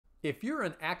If you're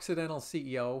an accidental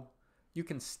CEO, you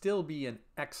can still be an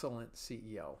excellent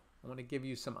CEO. I want to give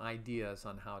you some ideas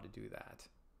on how to do that.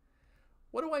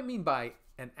 What do I mean by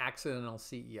an accidental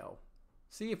CEO?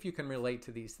 See if you can relate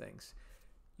to these things.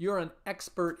 You're an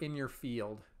expert in your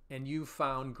field and you've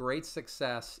found great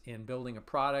success in building a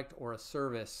product or a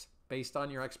service based on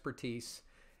your expertise,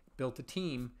 built a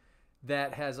team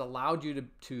that has allowed you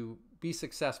to be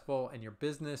successful and your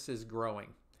business is growing.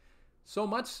 So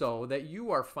much so that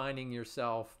you are finding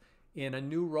yourself in a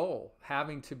new role,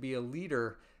 having to be a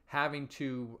leader, having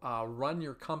to run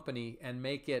your company and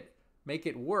make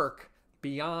it work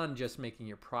beyond just making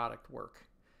your product work.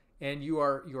 And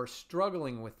you're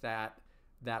struggling with that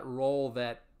role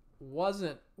that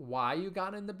wasn't why you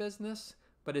got in the business,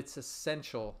 but it's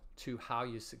essential to how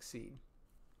you succeed.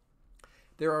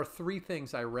 There are 3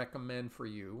 things I recommend for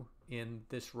you in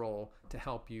this role to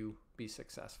help you be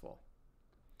successful.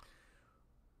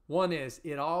 One is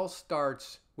it all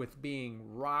starts with being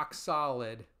rock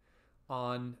solid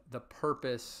on the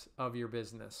purpose of your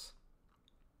business.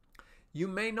 You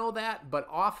may know that, but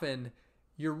often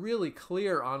you're really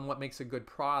clear on what makes a good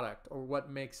product or what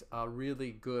makes a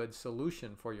really good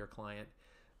solution for your client,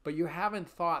 but you haven't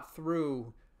thought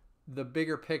through the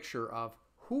bigger picture of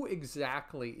who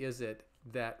exactly is it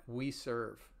that we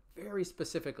serve. Very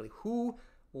specifically, who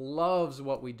loves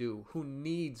what we do, who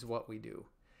needs what we do,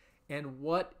 and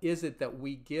what is it that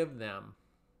we give them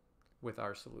with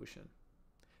our solution.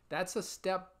 That's a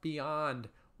step beyond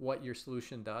what your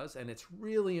solution does, and it's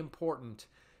really important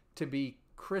to be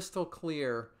crystal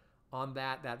clear on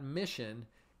that mission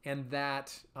and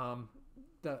that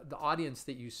the audience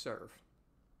that you serve.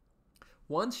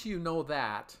 Once you know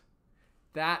that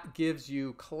gives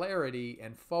you clarity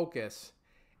and focus,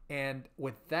 and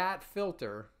with that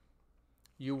filter,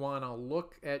 you want to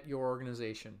look at your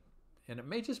organization, and it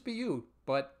may just be you,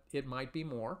 but it might be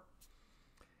more,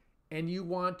 and you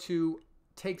want to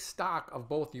take stock of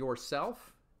both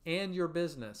yourself and your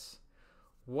business.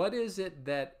 What is it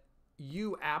that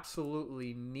you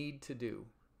absolutely need to do,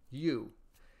 you,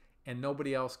 and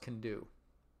nobody else can do?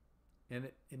 And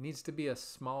it needs to be a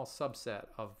small subset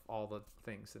of all the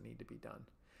things that need to be done.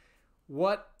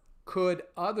 What could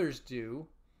others do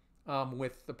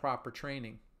with the proper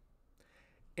training?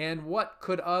 And what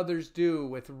could others do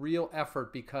with real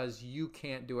effort because you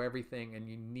can't do everything and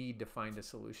you need to find a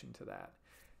solution to that?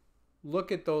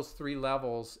 Look at those 3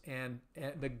 levels, and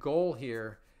the goal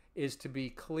here is to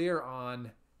be clear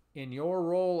on, in your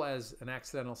role as an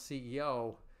accidental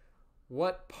CEO,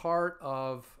 what part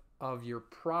of your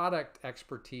product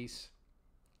expertise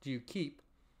do you keep,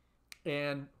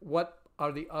 and what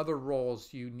are the other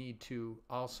roles you need to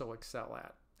also excel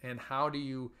at, and how do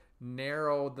you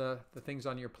narrow the things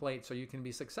on your plate so you can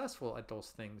be successful at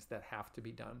those things that have to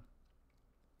be done.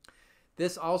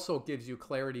 This also gives you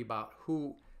clarity about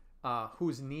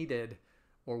who's needed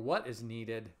or what is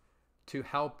needed to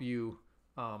help you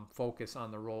focus on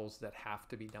the roles that have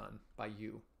to be done by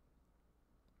you.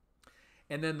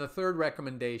 And then the third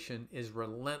recommendation is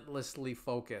relentlessly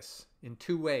focus in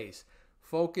 2 ways.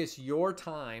 Focus your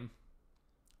time.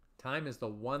 Time is the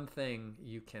one thing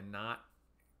you cannot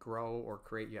grow or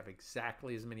create. You have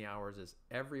exactly as many hours as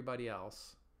everybody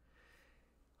else.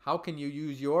 How can you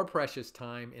use your precious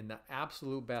time in the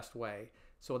absolute best way?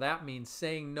 So that means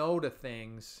saying no to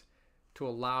things to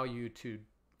allow you to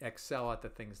excel at the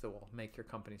things that will make your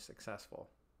company successful.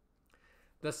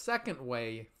 The second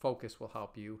way focus will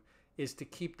help you is to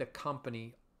keep the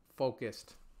company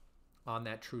focused on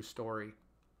that true story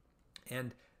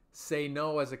and say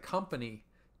no as a company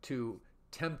to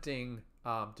tempting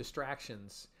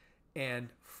distractions and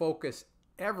focus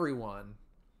everyone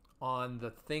on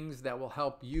the things that will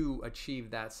help you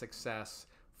achieve that success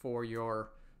for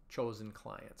your chosen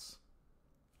clients.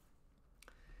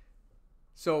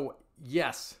 So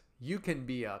yes, you can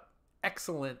be an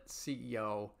excellent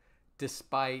CEO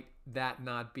despite that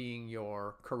not being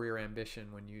your career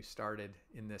ambition when you started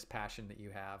in this passion that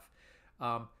you have.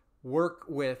 Work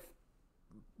with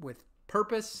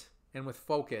purpose and with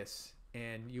focus,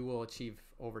 and you will achieve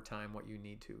over time what you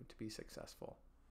need to be successful.